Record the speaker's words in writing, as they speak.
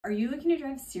Are you looking to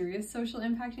drive serious social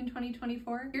impact in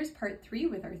 2024? Here's part 3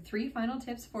 with our 3 final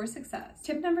tips for success.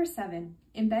 Tip number 7,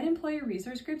 embed employer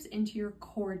resource groups into your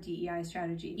core DEI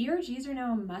strategy. ERGs are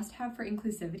now a must-have for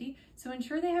inclusivity, so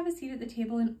ensure they have a seat at the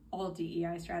table in all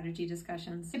DEI strategy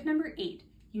discussions. Tip number 8,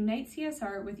 unite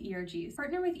CSR with ERGs.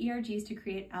 Partner with ERGs to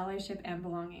create allyship and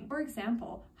belonging. For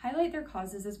example, highlight their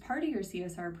causes as part of your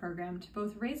CSR program to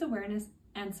both raise awareness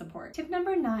and support. Tip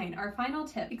number 9, our final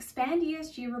tip, expand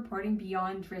ESG reporting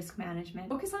beyond risk management.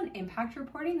 Focus on impact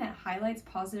reporting that highlights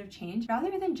positive change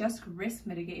rather than just risk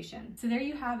mitigation. So there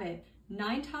you have it,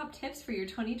 9 top tips for your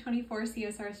 2024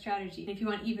 CSR strategy. And if you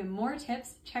want even more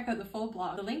tips, check out the full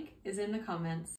blog. The link is in the comments.